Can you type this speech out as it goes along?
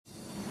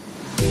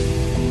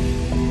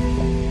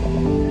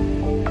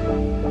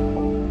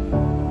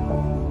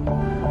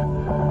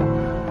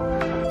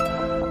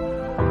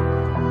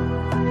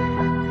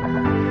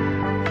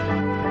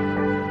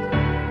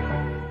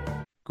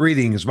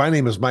Greetings. My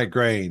name is Mike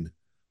Graen.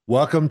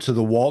 Welcome to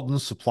the Walton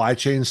Supply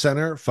Chain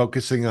Center,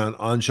 focusing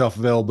on-shelf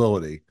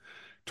availability.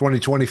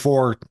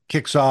 2024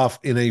 kicks off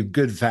in a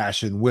good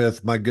fashion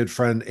with my good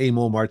friend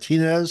Emil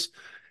Martinez.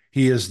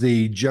 He is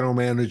the general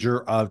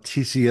manager of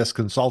TCS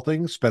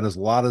Consulting, spent a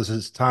lot of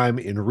his time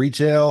in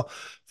retail,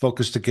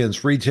 focused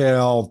against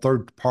retail,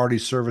 third-party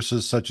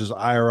services such as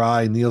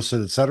IRI,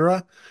 Nielsen,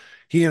 etc.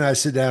 He and I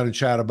sit down and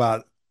chat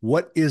about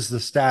what is the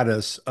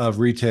status of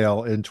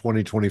retail in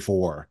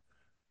 2024.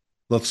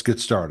 Let's get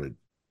started.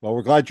 Well,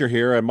 we're glad you're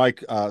here. And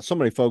Mike, so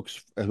many folks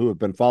who have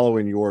been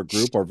following your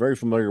group are very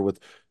familiar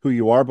with who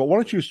you are. But why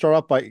don't you start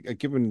off by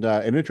giving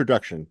an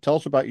introduction? Tell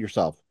us about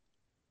yourself.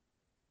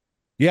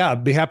 Yeah,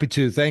 I'd be happy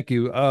to. Thank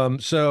you.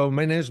 So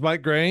my name is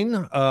Mike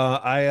Graen.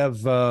 I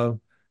have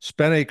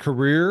spent a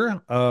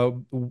career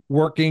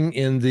working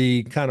in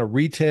the kind of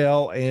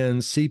retail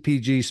and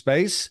CPG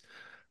space.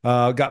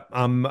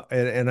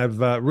 And I've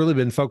really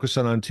been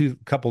focusing on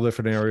couple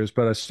different areas.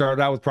 But I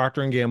started out with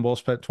Procter and Gamble.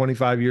 Spent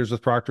 25 years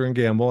with Procter and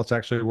Gamble. It's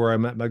actually where I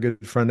met my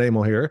good friend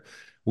Emil here.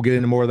 We'll get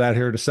into more of that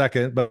here in a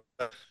second. But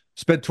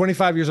spent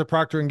 25 years at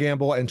Procter and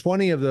Gamble, and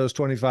 20 of those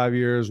 25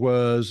 years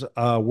was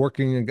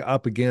working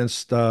up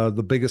against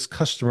the biggest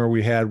customer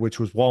we had, which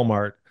was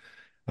Walmart.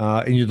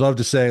 And you'd love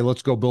to say,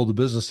 let's go build a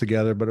business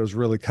together, but it was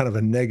really kind of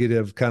a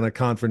negative, kind of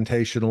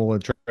confrontational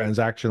and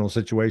transactional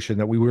situation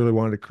that we really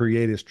wanted to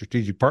create a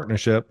strategic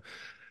partnership.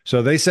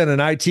 So they sent an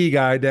IT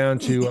guy down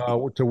to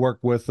work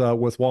with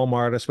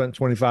Walmart. I spent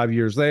 25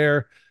 years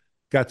there.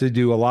 Got to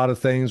do a lot of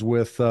things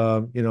with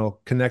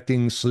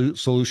connecting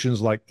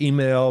solutions like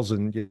emails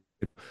and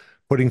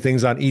putting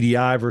things on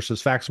EDI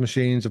versus fax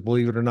machines.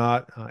 Believe it or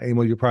not,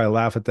 Emil, you probably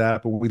laugh at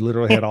that, but we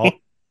literally had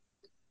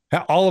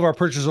all of our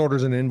purchase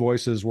orders and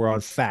invoices were on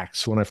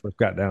fax when I first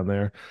got down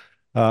there.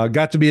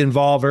 Got to be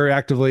involved, very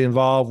actively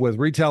involved with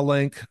Retail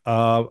Link.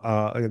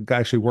 I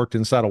actually worked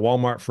inside of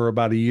Walmart for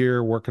about a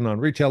year working on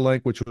Retail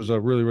Link, which was a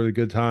really, really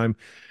good time.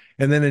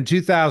 And then in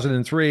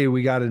 2003,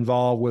 we got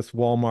involved with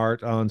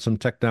Walmart on some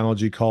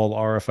technology called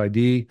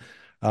RFID,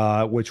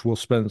 which we'll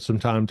spend some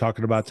time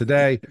talking about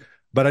today.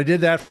 But I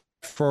did that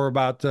for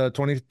about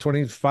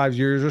 25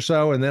 years or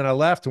so. And then I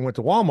left and went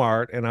to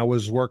Walmart, and I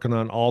was working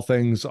on all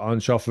things on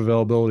shelf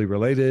availability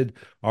related,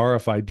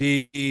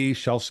 RFID,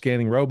 shelf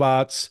scanning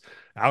robots,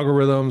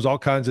 algorithms, all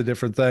kinds of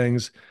different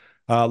things.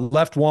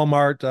 Left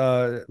Walmart,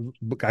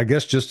 I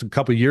guess just a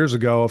couple of years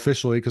ago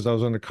officially, because I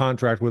was under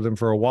contract with them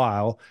for a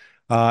while.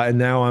 And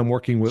now I'm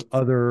working with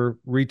other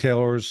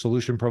retailers,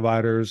 solution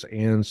providers,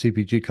 and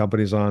CPG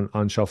companies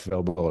on shelf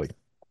availability.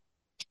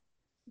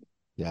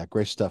 Yeah,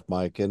 great stuff,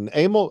 Mike. And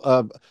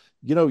Emil,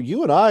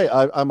 you and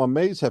I'm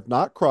amazed have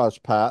not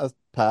crossed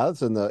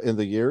paths in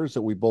the years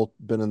that we've both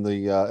been in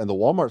the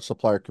Walmart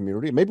supplier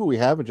community. Maybe we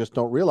have and just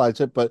don't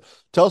realize it. But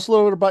tell us a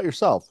little bit about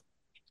yourself.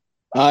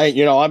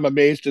 I'm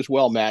amazed as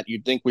well, Matt.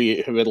 You'd think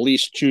we have at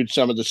least chewed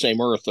some of the same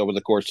earth over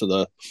the course of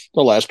the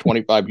last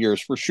 25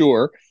 years for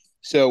sure.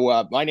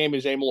 So my name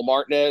is Emil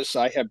Martinez.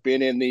 I have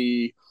been in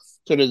the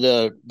sort of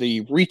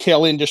the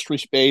retail industry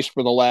space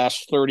for the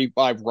last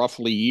 35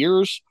 roughly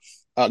years.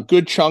 A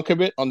good chunk of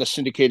it on the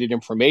syndicated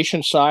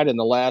information side, and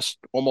the last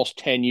almost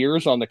 10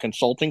 years on the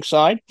consulting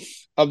side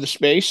of the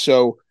space.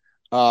 So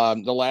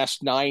the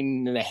last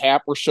 9.5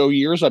 or so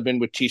years, I've been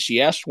with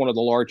TCS, one of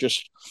the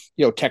largest,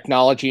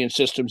 technology and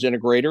systems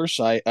integrators.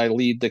 I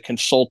lead the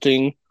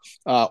consulting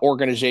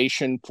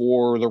organization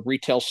for the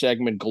retail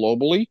segment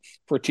globally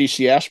for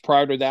TCS.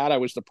 Prior to that, I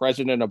was the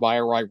president of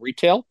IRI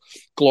Retail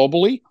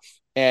globally.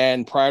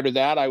 And prior to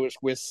that, I was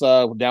with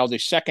now the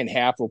second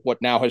half of what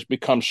now has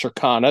become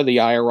Circana, the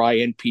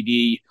IRI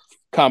NPD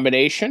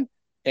combination.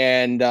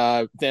 And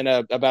then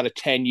about a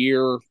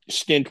 10-year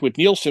stint with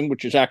Nielsen,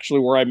 which is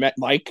actually where I met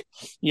Mike,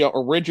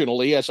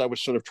 originally as I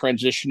was sort of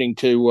transitioning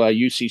to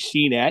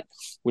UCCnet,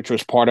 which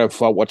was part of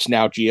what's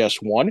now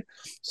GS1.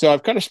 So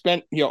I've kind of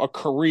spent, a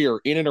career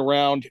in and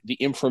around the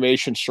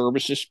information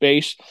services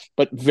space,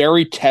 but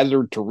very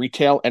tethered to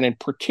retail, and in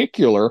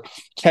particular,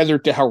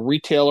 tethered to how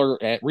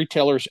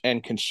retailers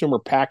and consumer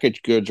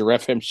packaged goods, or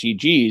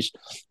FMCGs,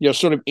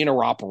 sort of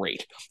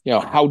interoperate,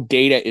 how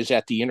data is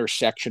at the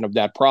intersection of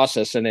that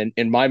process. And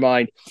in my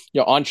mind,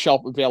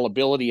 on-shelf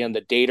availability and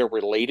the data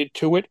related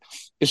to it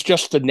is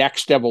just the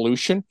next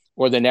evolution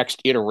or the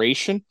next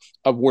iteration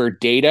of where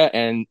data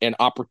and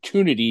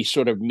opportunity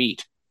sort of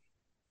meet.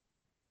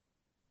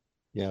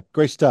 Yeah,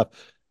 great stuff.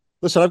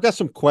 Listen, I've got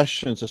some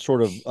questions to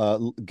sort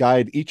of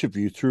guide each of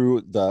you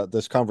through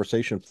this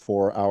conversation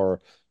for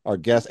our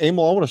guest.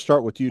 Emil, I want to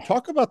start with you.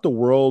 Talk about the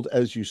world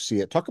as you see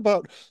it. Talk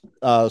about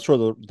sort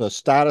of the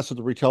status of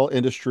the retail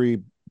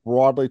industry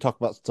broadly. Talk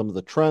about some of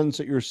the trends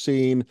that you're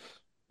seeing,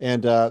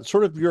 and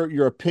sort of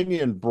your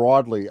opinion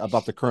broadly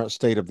about the current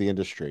state of the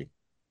industry.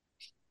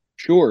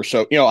 Sure.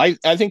 So, I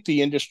think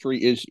the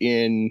industry is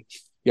in,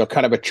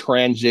 kind of a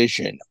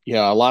transition.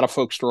 A lot of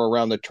folks throw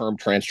around the term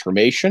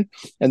transformation,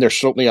 and there's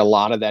certainly a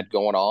lot of that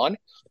going on.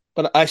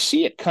 But I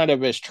see it kind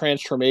of as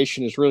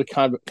transformation is really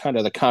kind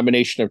of the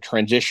combination of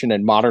transition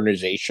and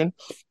modernization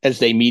as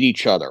they meet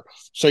each other.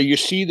 So you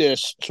see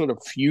this sort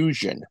of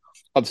fusion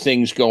of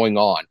things going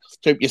on.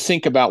 So if you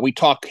think about, we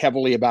talk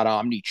heavily about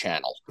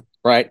omni-channel,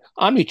 right?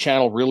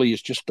 Omni-channel really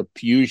is just the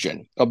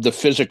fusion of the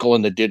physical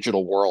and the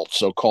digital world.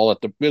 So call it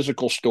the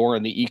physical store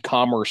and the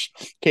e-commerce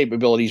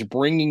capabilities,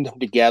 bringing them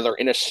together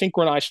in a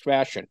synchronized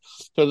fashion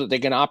so that they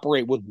can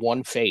operate with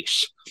one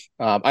face.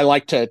 I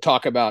like to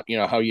talk about,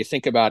 how you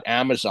think about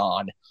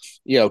Amazon,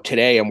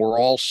 today, and we're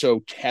all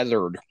so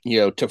tethered,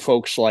 to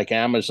folks like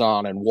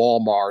Amazon and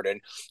Walmart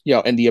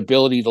and the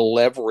ability to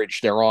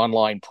leverage their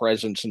online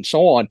presence and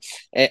so on.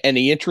 And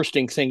the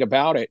interesting thing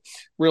about it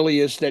really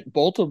is that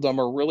both of them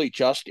are really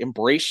just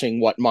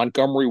embracing what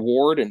Montgomery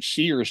Ward and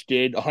Sears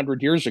did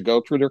 100 years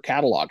ago through their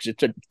catalogs.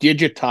 It's a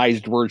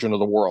digitized version of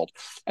the world.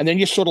 And then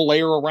you sort of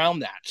layer around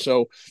that.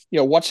 So,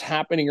 what's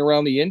happening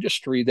around the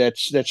industry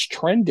that's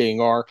trending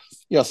are,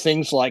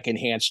 things like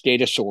enhanced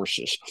data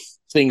sources,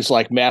 things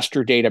like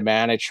master data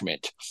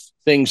management,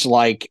 things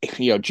like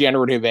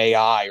generative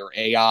AI or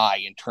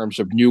AI in terms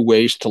of new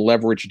ways to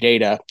leverage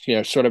data,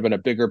 sort of in a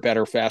bigger,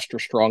 better, faster,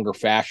 stronger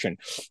fashion.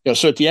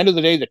 So at the end of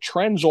the day, the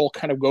trends all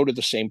kind of go to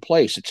the same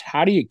place. It's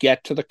how do you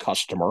get to the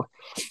customer,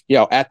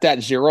 at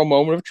that zero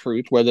moment of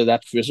truth, whether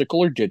that's physical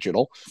or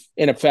digital,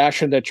 in a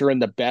fashion that you're in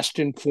the best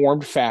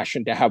informed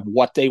fashion to have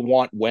what they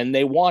want when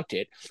they want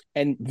it,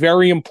 and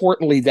very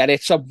importantly, that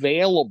it's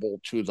available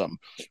to them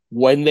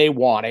when they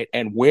want it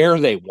and where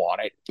they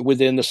want it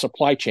within the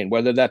supply chain,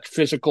 whether that's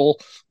physical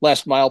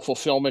last mile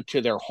fulfillment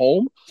to their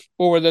home,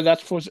 or whether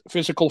that's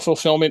physical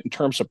fulfillment in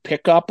terms of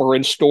pickup or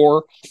in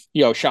store,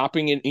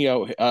 shopping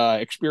and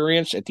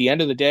experience. At the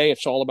end of the day,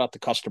 it's all about the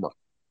customer.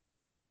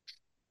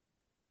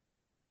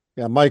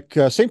 Yeah, Mike,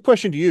 same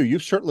question to you.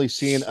 You've certainly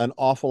seen an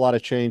awful lot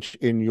of change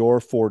in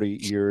your 40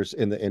 years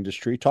in the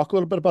industry. Talk a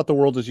little bit about the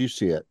world as you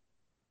see it.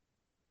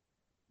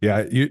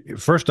 Yeah,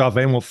 first off,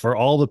 Emil, for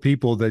all the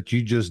people that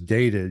you just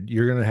dated,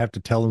 you're gonna have to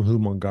tell them who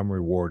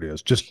Montgomery Ward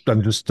is.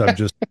 I'm just.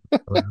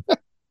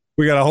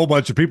 We got a whole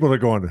bunch of people that are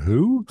going,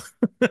 who?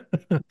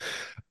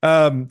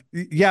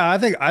 Yeah, I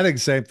think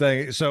same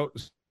thing. So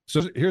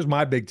here's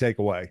my big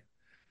takeaway.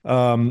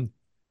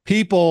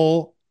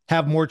 People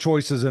have more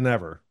choices than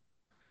ever.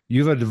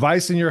 You have a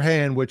device in your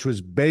hand, which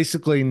was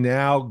basically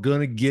now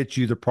going to get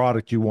you the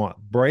product you want.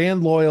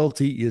 Brand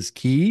loyalty is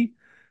key.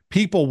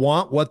 People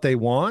want what they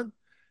want.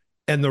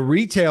 And the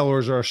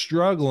retailers are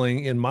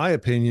struggling, in my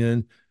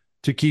opinion,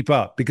 to keep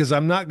up because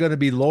I'm not going to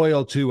be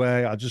loyal to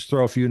I'll just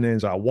throw a few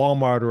names out,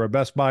 Walmart or a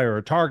Best Buy or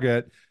a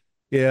Target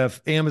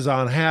if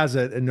Amazon has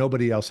it and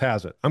nobody else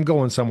has it. I'm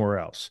going somewhere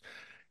else.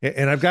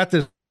 And I've got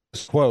this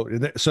quote.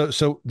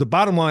 So the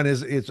bottom line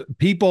is it's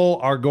people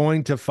are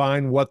going to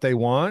find what they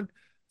want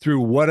through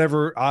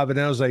whatever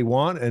avenues they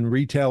want, and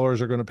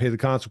retailers are going to pay the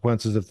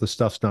consequences if the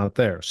stuff's not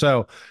there.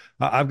 So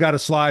I've got a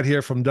slide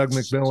here from Doug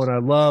McMillan.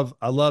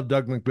 I love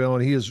Doug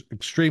McMillan. He is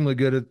extremely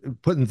good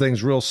at putting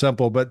things real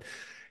simple, but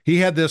he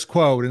had this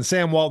quote, and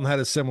Sam Walton had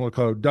a similar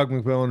quote. Doug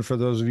McMillan, for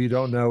those of you who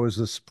don't know, is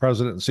the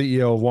president and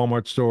CEO of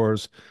Walmart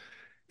stores.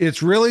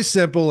 It's really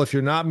simple. If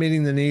you're not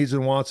meeting the needs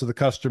and wants of the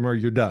customer,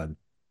 you're done.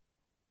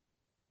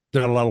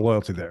 There's not a lot of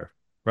loyalty there,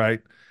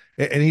 right?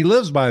 And he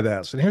lives by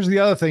this. And here's the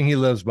other thing he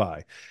lives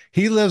by.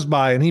 He lives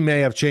by, and he may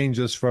have changed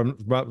this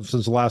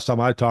since the last time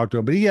I talked to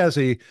him, but he has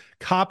a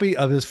copy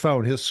of his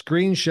phone. His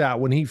screenshot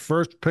when he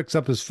first picks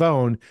up his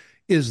phone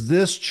is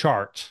this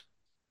chart.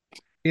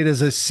 It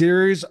is a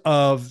series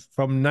of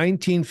from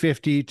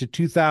 1950 to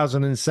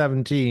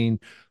 2017.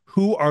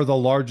 Who are the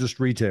largest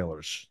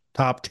retailers?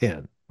 Top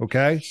 10.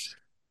 Okay.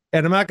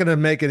 And I'm not going to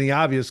make any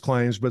obvious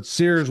claims, but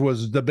Sears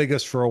was the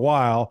biggest for a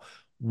while.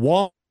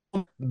 Walmart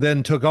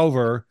then took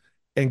over.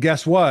 And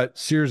guess what?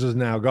 Sears is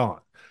now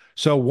gone.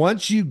 So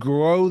once you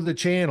grow the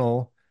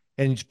channel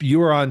and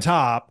you are on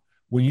top,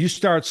 when you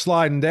start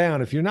sliding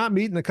down, if you're not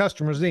meeting the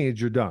customer's needs,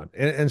 you're done.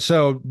 And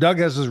so Doug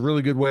has this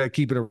really good way of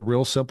keeping it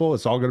real simple.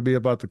 It's all going to be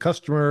about the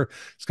customer.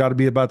 It's got to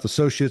be about the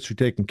associates who are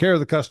taking care of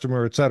the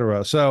customer, et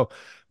cetera. So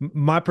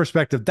my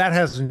perspective, that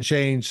hasn't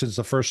changed since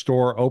the first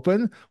store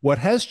opened. What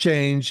has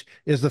changed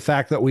is the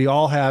fact that we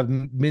all have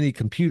mini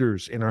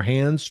computers in our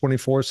hands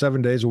 24,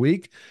 7 days a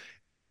week.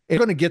 We're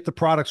going to get the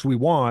products we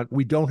want.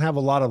 We don't have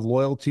a lot of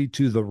loyalty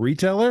to the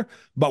retailer,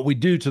 but we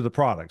do to the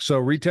product. So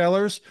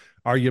retailers,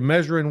 are you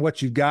measuring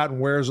what you've got and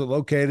where is it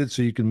located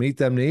so you can meet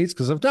them needs?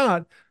 Because if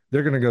not,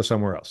 they're going to go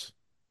somewhere else.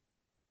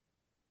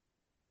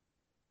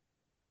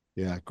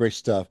 Yeah, great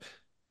stuff.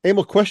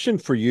 Emil, question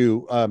for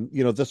you.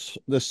 This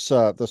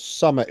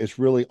summit is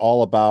really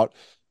all about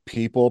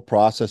people,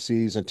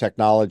 processes, and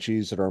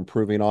technologies that are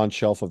improving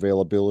on-shelf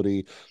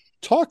availability.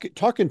 Talk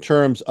in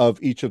terms of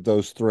each of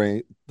those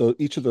three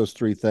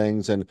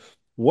things, and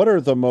what are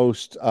the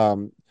most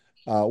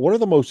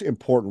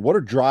important? What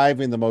are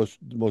driving the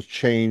most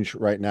change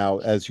right now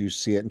as you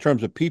see it in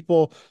terms of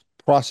people,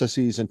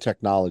 processes, and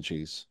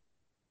technologies?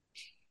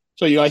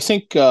 So, I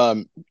think,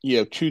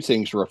 two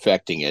things are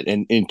affecting it.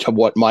 And to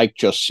what Mike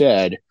just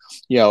said,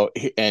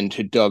 and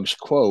to Doug's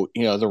quote,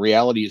 the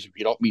reality is if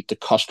you don't meet the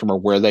customer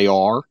where they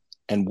are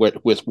and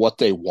with what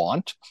they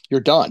want,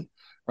 you're done.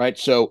 right?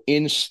 So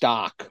in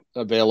stock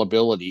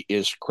availability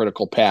is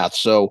critical path.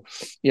 So,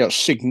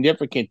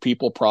 significant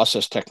people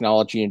process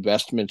technology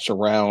investments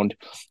around,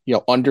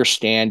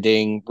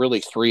 understanding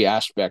really three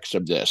aspects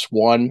of this.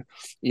 One,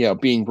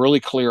 being really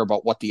clear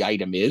about what the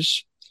item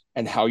is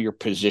and how you're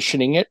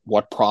positioning it,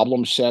 what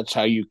problem sets,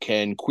 how you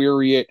can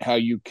query it, how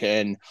you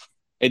can,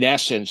 in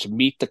essence,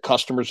 meet the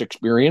customer's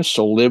experience.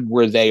 So live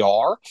where they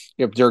are.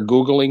 If they're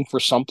Googling for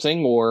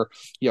something or,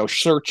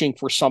 searching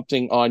for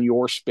something on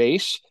your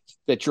space,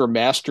 that your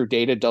master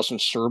data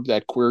doesn't serve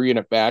that query in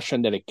a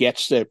fashion that it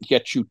gets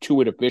you to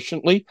it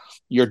efficiently,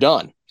 you're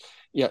done.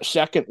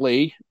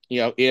 Secondly,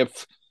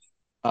 if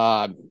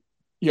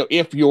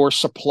your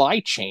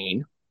supply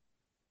chain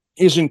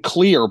isn't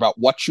clear about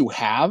what you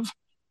have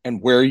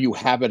and where you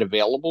have it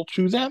available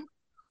to them,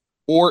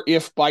 or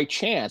if by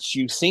chance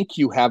you think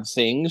you have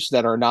things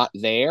that are not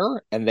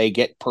there and they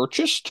get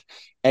purchased,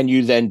 and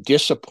you then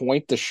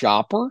disappoint the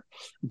shopper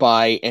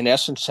by, in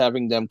essence,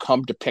 having them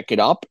come to pick it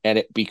up and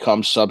it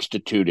becomes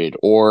substituted,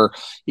 or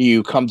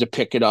you come to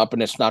pick it up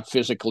and it's not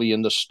physically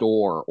in the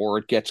store, or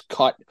it gets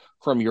cut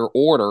from your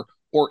order,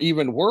 or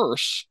even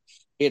worse,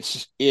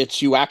 it's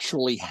you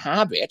actually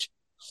have it,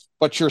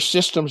 but your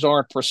systems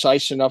aren't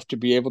precise enough to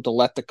be able to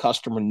let the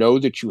customer know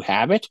that you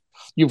have it,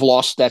 you've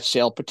lost that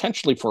sale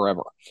potentially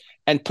forever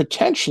and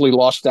potentially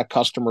lost that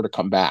customer to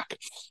come back.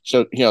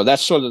 So,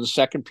 that's sort of the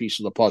second piece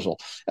of the puzzle.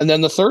 And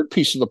then the third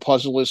piece of the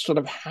puzzle is sort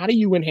of how do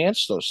you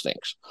enhance those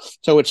things?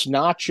 So it's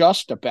not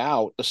just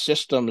about the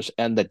systems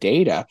and the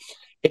data.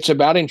 It's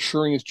about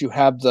ensuring that you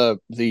have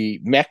the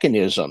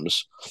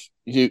mechanisms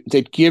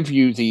that give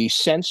you the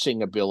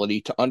sensing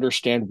ability to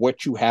understand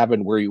what you have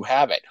and where you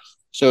have it.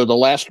 So the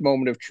last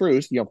moment of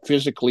truth,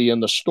 physically in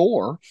the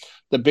store,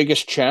 the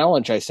biggest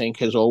challenge, I think,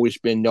 has always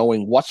been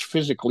knowing what's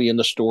physically in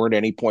the store at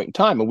any point in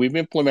time. And we've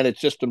implemented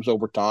systems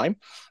over time,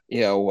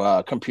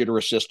 computer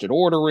assisted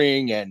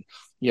ordering and,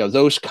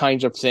 those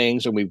kinds of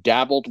things. And we've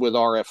dabbled with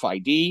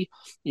RFID,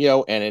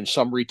 and in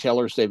some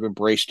retailers, they've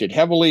embraced it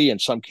heavily. In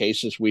some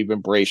cases, we've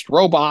embraced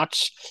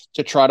robots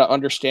to try to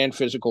understand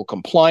physical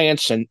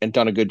compliance and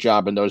done a good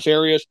job in those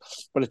areas.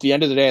 But at the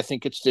end of the day, I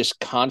think it's this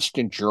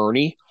constant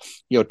journey,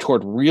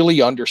 toward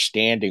really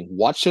understanding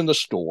what's in the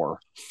store,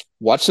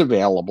 what's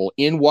available,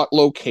 in what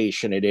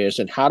location it is,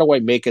 and how do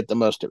I make it the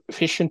most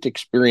efficient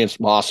experience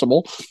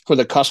possible for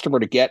the customer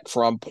to get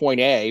from point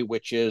A,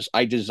 which is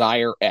I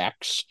desire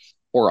X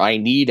or I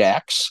need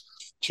X,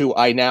 to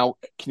I now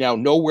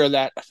know where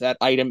that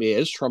item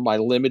is from my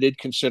limited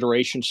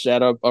consideration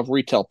set of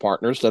retail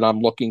partners that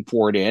I'm looking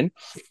for it in,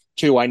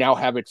 to I now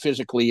have it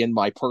physically on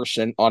my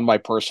person,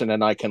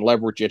 and I can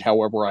leverage it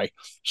however I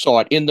saw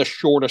it in the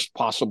shortest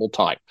possible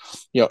time.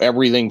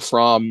 Everything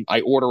from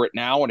I order it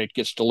now and it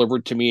gets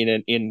delivered to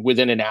me in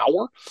within an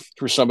hour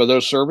through some of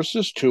those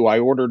services, to I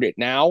ordered it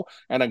now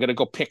and I'm going to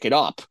go pick it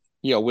up,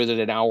 within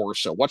an hour or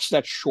so. What's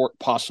that short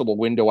possible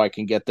window I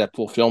can get that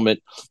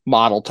fulfillment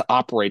model to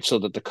operate so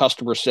that the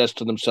customer says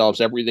to themselves,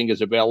 everything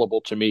is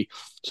available to me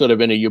sort of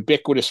in a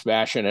ubiquitous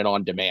fashion and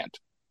on demand.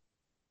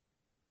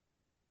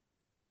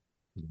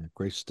 Yeah,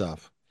 great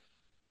stuff.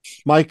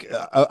 Mike,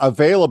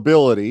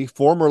 availability,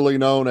 formerly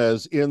known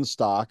as in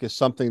stock, is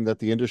something that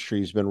the industry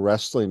has been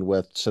wrestling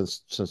with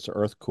since the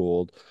earth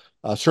cooled.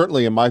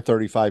 Certainly in my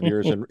 35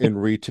 years in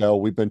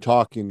retail, we've been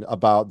talking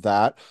about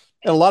that.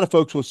 And a lot of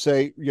folks will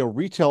say,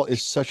 retail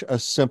is such a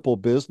simple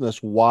business.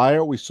 Why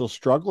are we still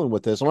struggling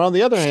with this? And on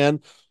the other hand,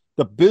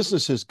 the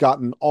business has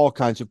gotten all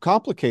kinds of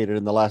complicated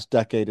in the last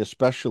decade,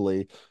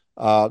 especially.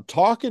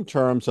 Talk in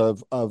terms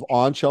of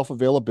on-shelf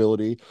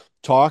availability,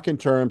 talk in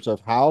terms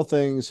of how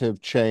things have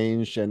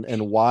changed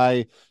and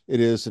why it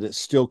is that it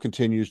still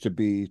continues to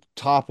be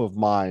top of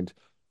mind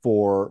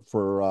for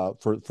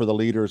the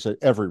leaders at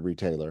every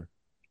retailer.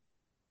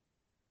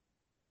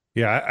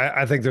 Yeah,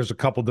 I think there's a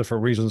couple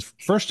different reasons.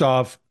 First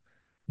off,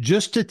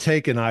 just to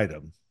take an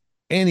item,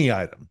 any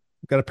item,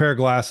 got a pair of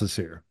glasses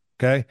here,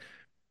 okay?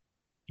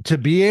 To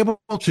be able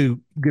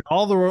to get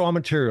all the raw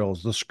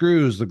materials, the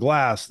screws, the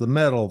glass, the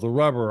metal, the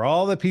rubber,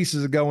 all the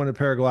pieces that go in a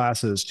pair of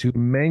glasses, to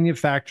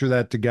manufacture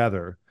that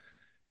together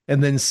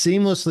and then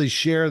seamlessly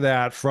share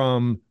that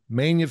from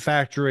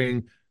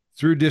manufacturing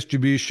through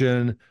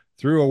distribution,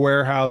 through a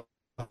warehouse,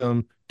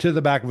 to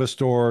the back of a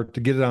store to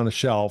get it on a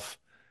shelf.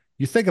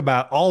 You think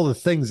about all the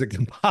things that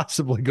can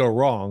possibly go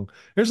wrong.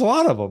 There's a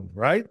lot of them,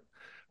 right?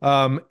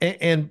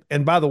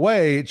 And by the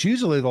way, it's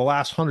usually the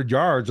last 100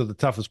 yards of the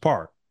toughest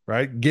part,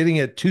 right? Getting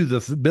it to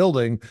the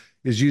building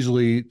is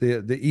usually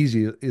the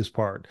easiest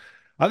part.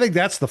 I think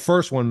that's the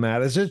first one,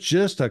 Matt, is it's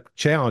just a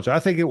challenge. I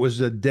think it was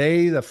the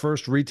day the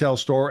first retail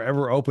store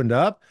ever opened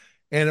up,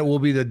 and it will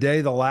be the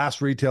day the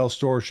last retail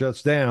store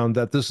shuts down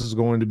that this is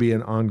going to be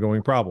an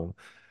ongoing problem.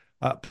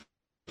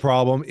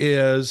 Problem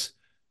is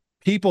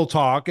people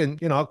talk, and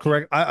I'll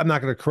correct. I'm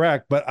not going to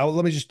correct, but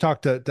let me just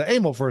talk to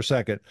Emil for a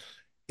second.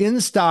 In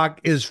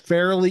stock is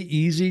fairly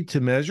easy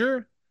to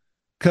measure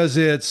because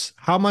it's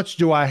how much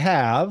do I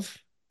have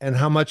and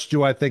how much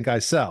do I think I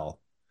sell.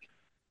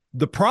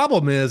 The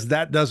problem is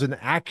that doesn't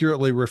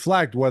accurately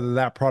reflect whether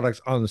that product's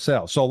on the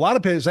sale. So a lot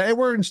of people say, hey,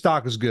 we're in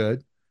stock is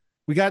good.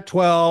 we got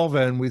 12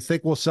 and we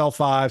think we'll sell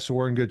 5, so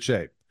we're in good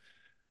shape.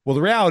 Well,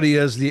 the reality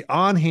is the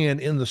on hand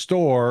in the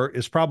store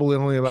is probably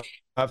only about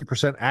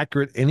 50%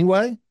 accurate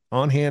anyway.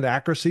 On hand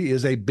accuracy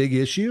is a big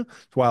issue.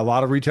 That's why a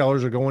lot of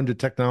retailers are going to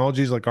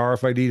technologies like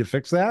RFID to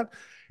fix that.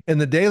 And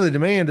the daily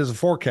demand is a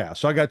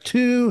forecast. So I got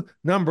two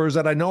numbers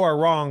that I know are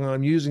wrong. And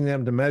I'm using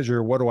them to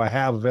measure what do I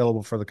have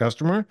available for the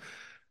customer.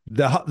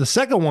 The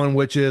second one,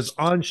 which is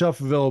on shelf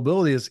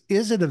availability,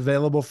 is it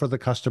available for the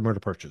customer to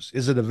purchase?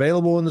 Is it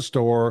available in the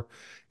store?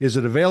 Is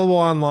it available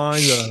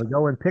online?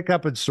 Go and pick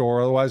up in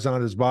store, otherwise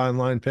known as buy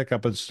online, pick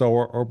up in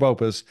store, or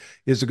BOPUS.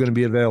 Is it going to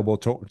be available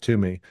to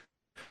me?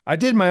 I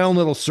did my own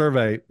little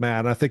survey, Matt.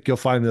 And I think you'll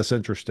find this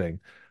interesting.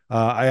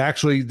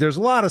 There's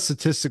a lot of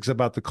statistics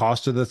about the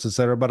cost of this, et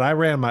cetera, but I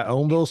ran my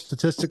own little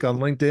statistic on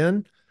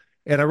LinkedIn,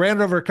 and I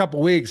ran it over a couple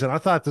of weeks, and I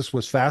thought this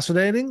was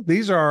fascinating.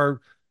 These are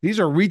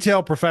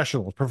retail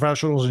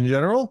professionals in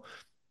general.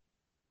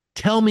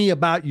 Tell me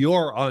about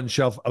your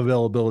on-shelf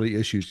availability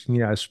issues.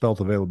 Yeah, I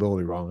spelled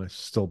availability wrong. It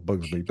still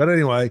bugs me. But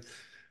anyway,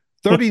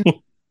 30,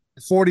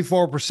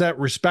 44%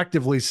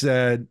 respectively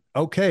said,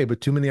 okay, but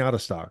too many out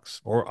of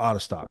stocks or out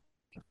of stock,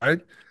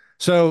 right?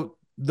 So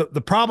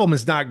the problem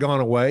has not gone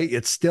away.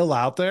 It's still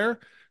out there.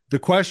 The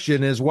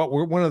question is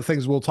one of the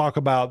things we'll talk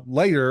about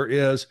later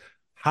is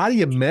how do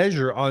you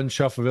measure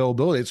on-shelf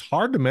availability? It's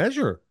hard to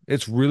measure.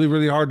 It's really,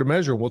 really hard to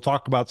measure. We'll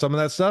talk about some of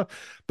that stuff.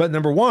 But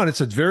number one,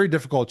 it's a very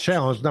difficult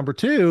challenge. Number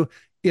two,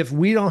 if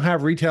we don't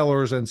have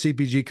retailers and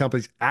CPG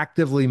companies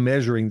actively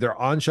measuring their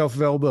on-shelf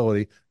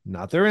availability,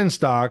 not their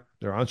in-stock,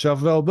 their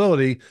on-shelf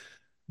availability,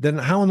 then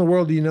how in the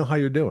world do you know how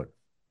you're doing?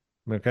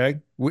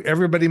 Okay.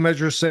 Everybody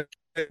measures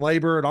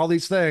labor and all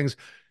these things.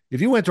 If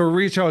you went to a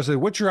retailer and said,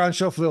 what's your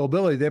on-shelf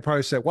availability? They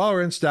probably said, well,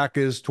 our in-stock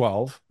is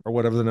 12 or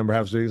whatever the number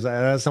happens to be.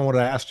 That's not what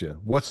I asked you.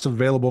 What's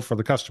available for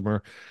the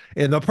customer?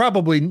 And you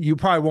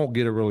probably won't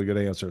get a really good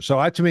answer.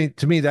 So to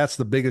me, that's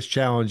the biggest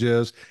challenge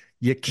is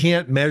you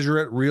can't measure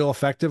it real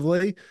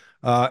effectively.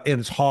 And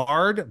it's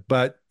hard,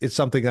 but it's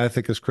something I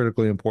think is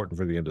critically important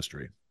for the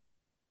industry.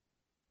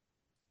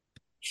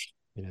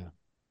 Yeah.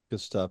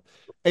 Good stuff.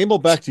 Emil,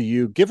 back to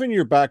you. Given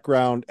your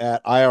background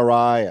at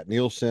IRI, at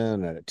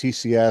Nielsen, and at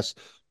TCS,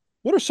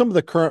 what are some of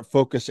the current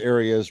focus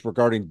areas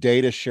regarding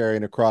data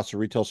sharing across the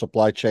retail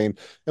supply chain?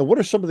 And what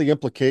are some of the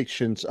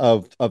implications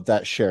of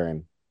that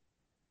sharing?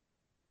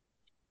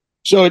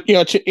 So,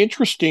 it's an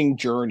interesting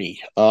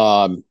journey.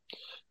 The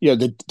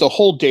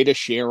whole data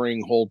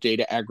sharing, whole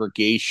data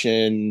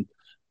aggregation,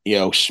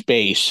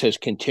 space has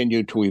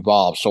continued to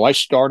evolve. So I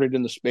started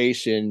in the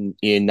space in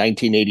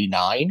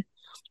 1989,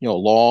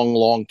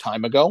 long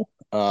time ago,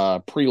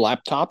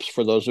 pre-laptops,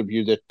 for those of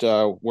you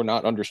that were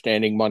not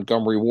understanding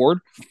Montgomery Ward,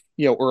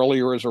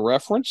 earlier as a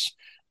reference.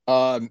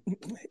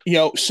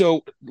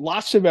 So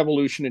lots of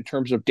evolution in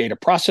terms of data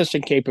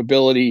processing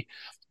capability,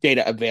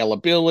 data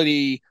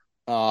availability,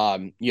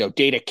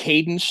 data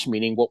cadence,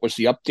 meaning what was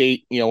the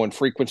update, and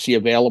frequency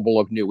available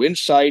of new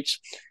insights.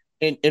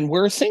 And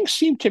where things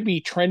seem to be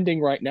trending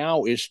right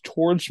now is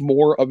towards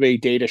more of a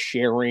data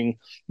sharing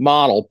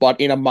model, but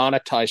in a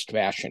monetized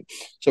fashion.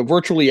 So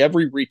virtually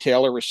every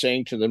retailer is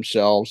saying to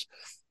themselves,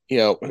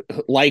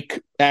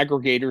 like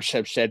aggregators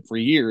have said for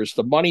years,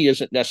 the money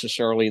isn't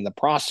necessarily in the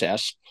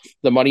process.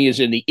 The money is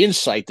in the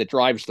insight that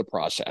drives the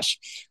process.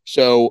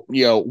 So,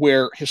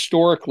 where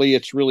historically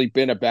it's really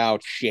been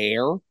about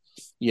share,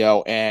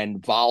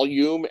 and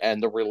volume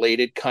and the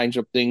related kinds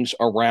of things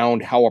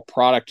around how a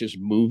product is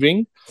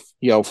moving,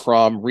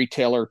 from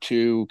retailer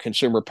to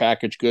consumer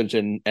packaged goods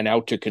and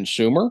out to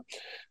consumer.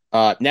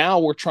 Now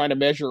we're trying to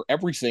measure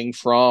everything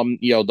from,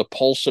 the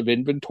pulse of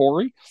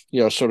inventory,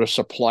 sort of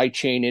supply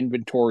chain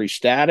inventory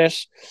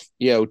status,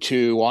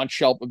 to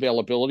on-shelf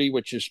availability,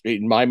 which is,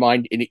 in my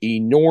mind, an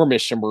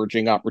enormous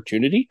emerging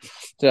opportunity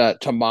to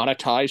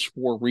monetize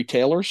for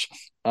retailers,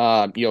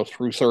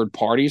 through third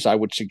parties. I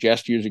would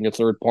suggest using a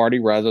third party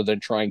rather than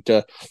trying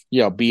to,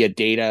 be a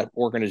data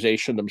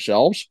organization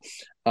themselves.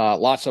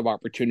 Lots of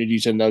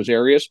opportunities in those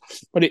areas,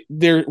 but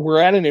we're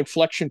at an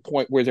inflection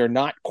point where they're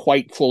not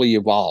quite fully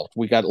evolved.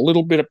 We got a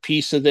little bit of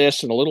piece of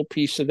this and a little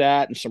piece of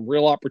that, and some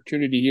real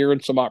opportunity here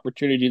and some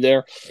opportunity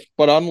there.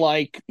 But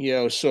unlike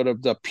sort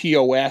of the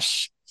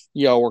POS,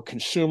 or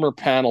consumer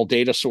panel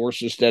data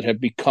sources that have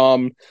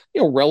become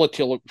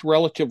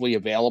relatively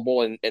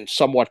available and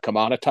somewhat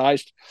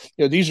commoditized,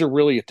 these are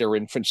really at their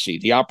infancy.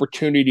 The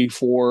opportunity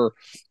for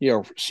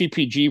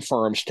CPG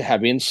firms to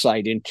have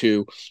insight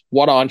into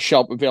what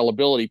on-shelf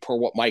availability, per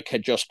what Mike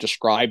had just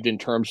described in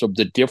terms of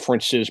the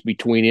differences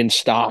between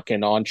in-stock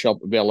and on-shelf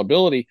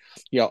availability,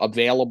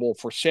 available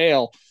for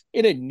sale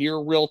in a near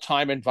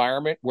real-time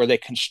environment where they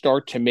can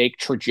start to make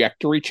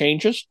trajectory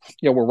changes.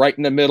 We're right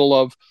in the middle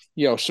of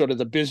sort of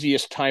the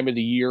busiest time of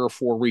the year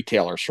for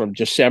retailers, from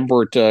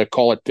December to,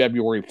 call it,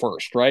 February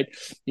 1st, right?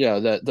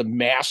 The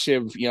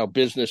massive,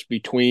 business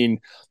between,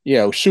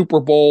 Super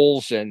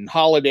Bowls and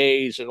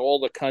holidays and all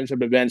the kinds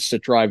of events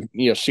that drive,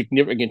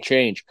 significant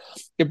change.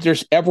 If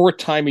there's ever a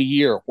time of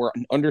year where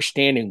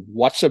understanding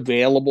what's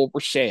available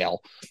for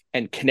sale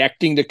and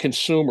connecting the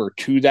consumer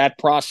to that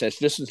process.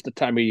 This is the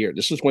time of year.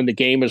 This is when the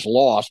game is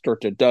lost, or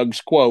to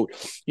Doug's quote,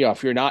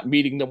 if you're not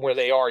meeting them where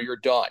they are, you're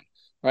done.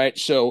 Right.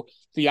 So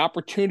the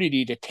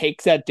opportunity to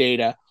take that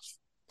data,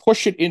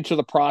 push it into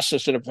the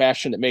process in a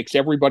fashion that makes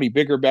everybody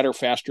bigger, better,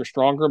 faster,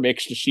 stronger,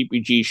 makes the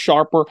CPG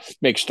sharper,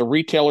 makes the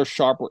retailer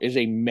sharper, is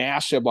a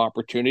massive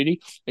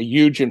opportunity, a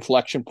huge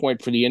inflection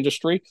point for the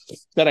industry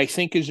that I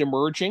think is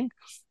emerging.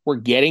 We're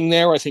getting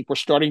there. I think we're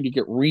starting to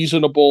get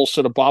reasonable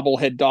sort of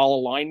bobblehead doll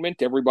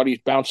alignment. Everybody's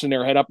bouncing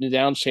their head up and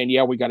down saying,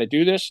 yeah, we got to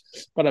do this.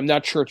 But I'm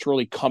not sure it's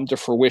really come to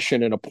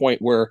fruition in a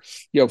point where,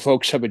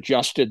 folks have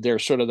adjusted their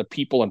sort of the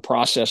people and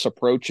process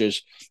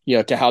approaches,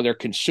 to how they're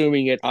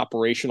consuming it,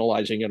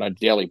 operationalizing it on a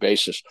daily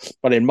basis.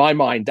 But in my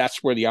mind,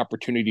 that's where the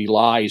opportunity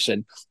lies,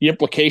 and the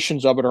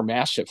implications of it are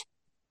massive.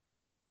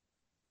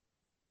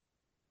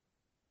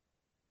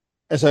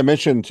 As I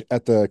mentioned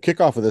at the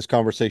kickoff of this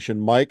conversation,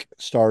 Mike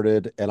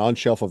started an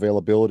on-shelf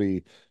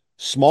availability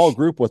small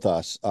group with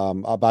us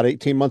about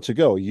 18 months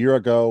ago, a year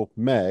ago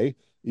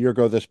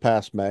this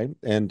past May.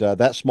 And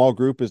that small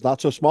group is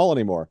not so small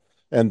anymore.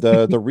 And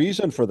the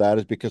reason for that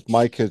is because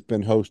Mike has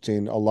been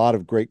hosting a lot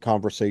of great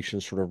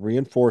conversations, sort of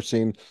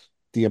reinforcing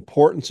the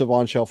importance of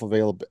on-shelf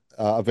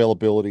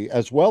availability,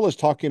 as well as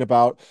talking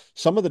about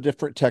some of the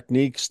different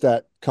techniques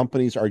that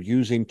companies are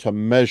using to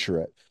measure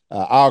it.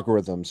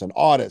 Algorithms and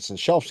audits and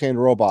shelf scan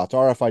robots,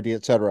 RFID,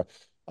 et cetera.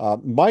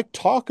 Mike,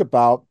 talk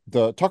about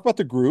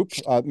the group.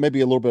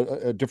 Maybe a little bit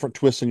a different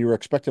twist than you were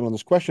expecting on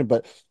this question,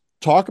 but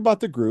talk about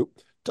the group.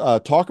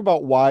 Talk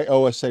about why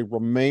OSA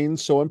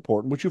remains so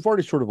important, which you've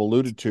already sort of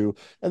alluded to,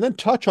 and then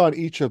touch on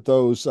each of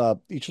those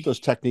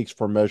techniques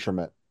for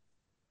measurement.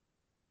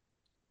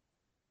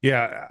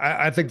 Yeah,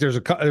 I think there's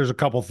a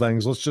couple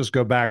things. Let's just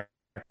go back.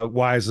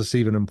 Why is this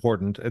even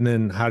important? And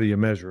then how do you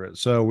measure it?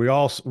 So we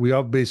all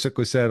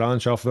basically said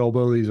on-shelf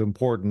availability is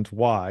important.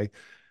 Why?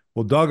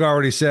 Well, Doug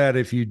already said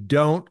if you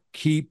don't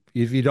meet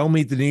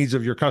the needs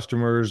of your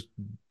customers,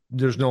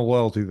 there's no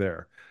loyalty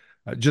there.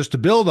 Just to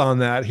build on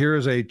that, here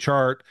is a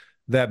chart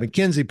that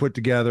McKinsey put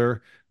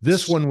together.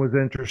 This one was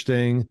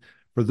interesting.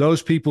 For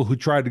those people who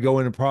tried to go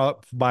in and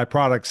buy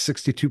products,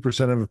 62%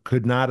 of them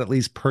could not at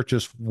least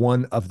purchase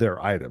one of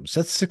their items.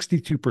 That's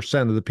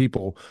 62% of the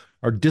people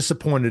are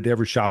disappointed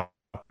every shop.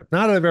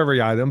 Not of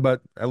every item,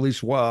 but at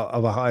least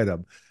of an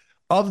item.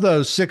 Of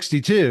those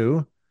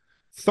 62,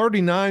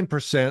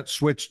 39%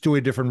 switched to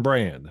a different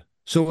brand.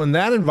 So in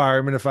that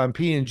environment, if I'm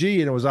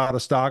P&G and it was out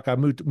of stock, I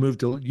moved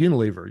to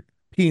Unilever.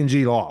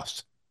 P&G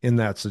lost in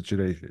that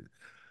situation.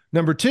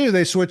 Number two,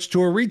 they switched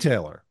to a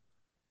retailer.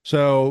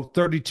 So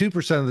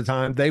 32% of the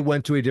time, they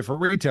went to a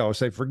different retailer.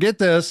 Say, forget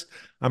this.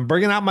 I'm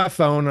bringing out my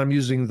phone. I'm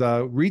using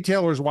the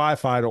retailer's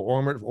Wi-Fi to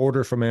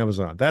order from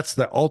Amazon. That's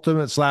the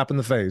ultimate slap in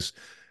the face.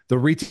 The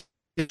retailer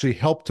actually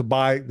helped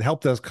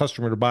the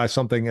customer to buy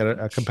something at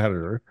a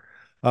competitor.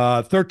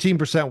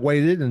 13%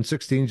 waited and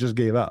 16 just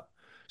gave up.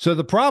 So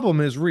the problem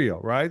is real,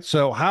 right?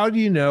 So how do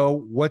you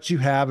know what you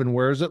have and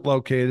where is it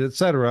located, et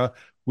cetera?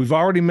 We've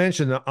already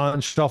mentioned that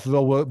on-shelf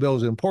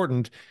availability is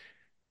important.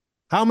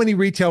 How many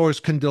retailers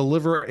can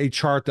deliver a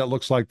chart that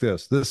looks like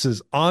this? This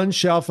is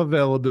on-shelf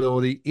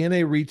availability in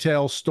a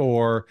retail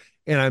store,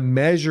 and I'm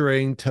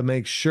measuring to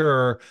make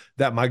sure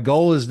that my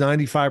goal is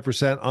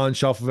 95%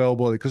 on-shelf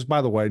availability. Because,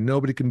 by the way,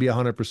 nobody can be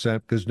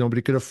 100% because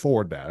nobody could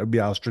afford that. It would be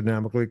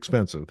astronomically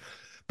expensive.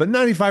 But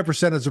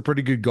 95% is a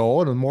pretty good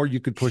goal, and the more you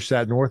could push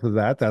that north of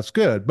that, that's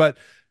good. But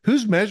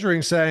who's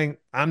measuring saying,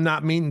 I'm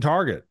not meeting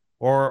target,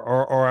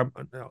 or I'm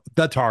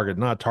the target,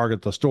 not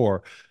target the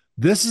store?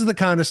 This is the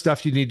kind of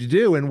stuff you need to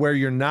do. And where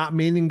you're not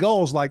meeting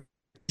goals like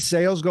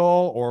sales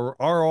goal or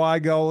ROI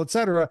goal, et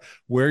cetera,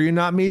 where you're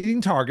not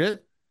meeting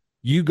target,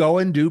 you go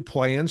and do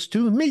plans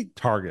to meet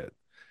target.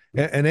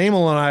 And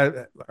Emil and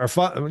I are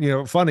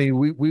funny.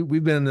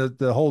 We've been in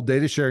the whole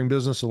data sharing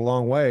business a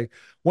long way.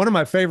 One of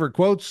my favorite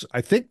quotes, I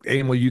think,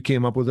 Emil, you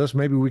came up with this.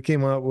 Maybe we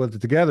came up with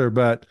it together,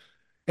 but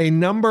a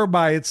number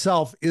by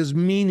itself is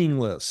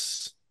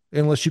meaningless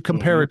unless you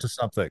compare it to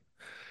something.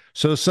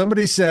 So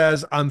somebody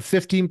says, I'm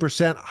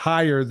 15%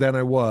 higher than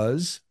I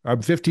was,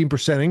 I'm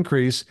 15%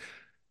 increase.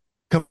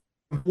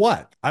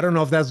 What? I don't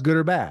know if that's good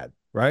or bad,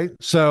 right?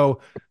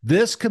 So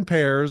this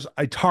compares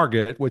a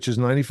target, which is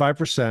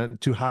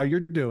 95%, to how you're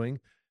doing.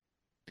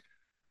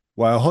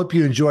 Well, I hope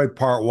you enjoyed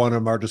part one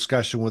of our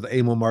discussion with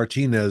Emil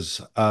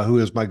Martinez, who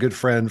is my good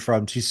friend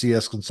from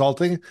TCS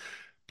Consulting.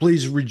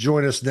 Please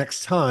rejoin us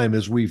next time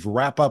as we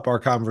wrap up our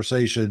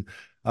conversation,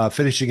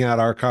 finishing out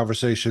our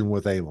conversation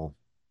with Emil.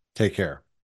 Take care.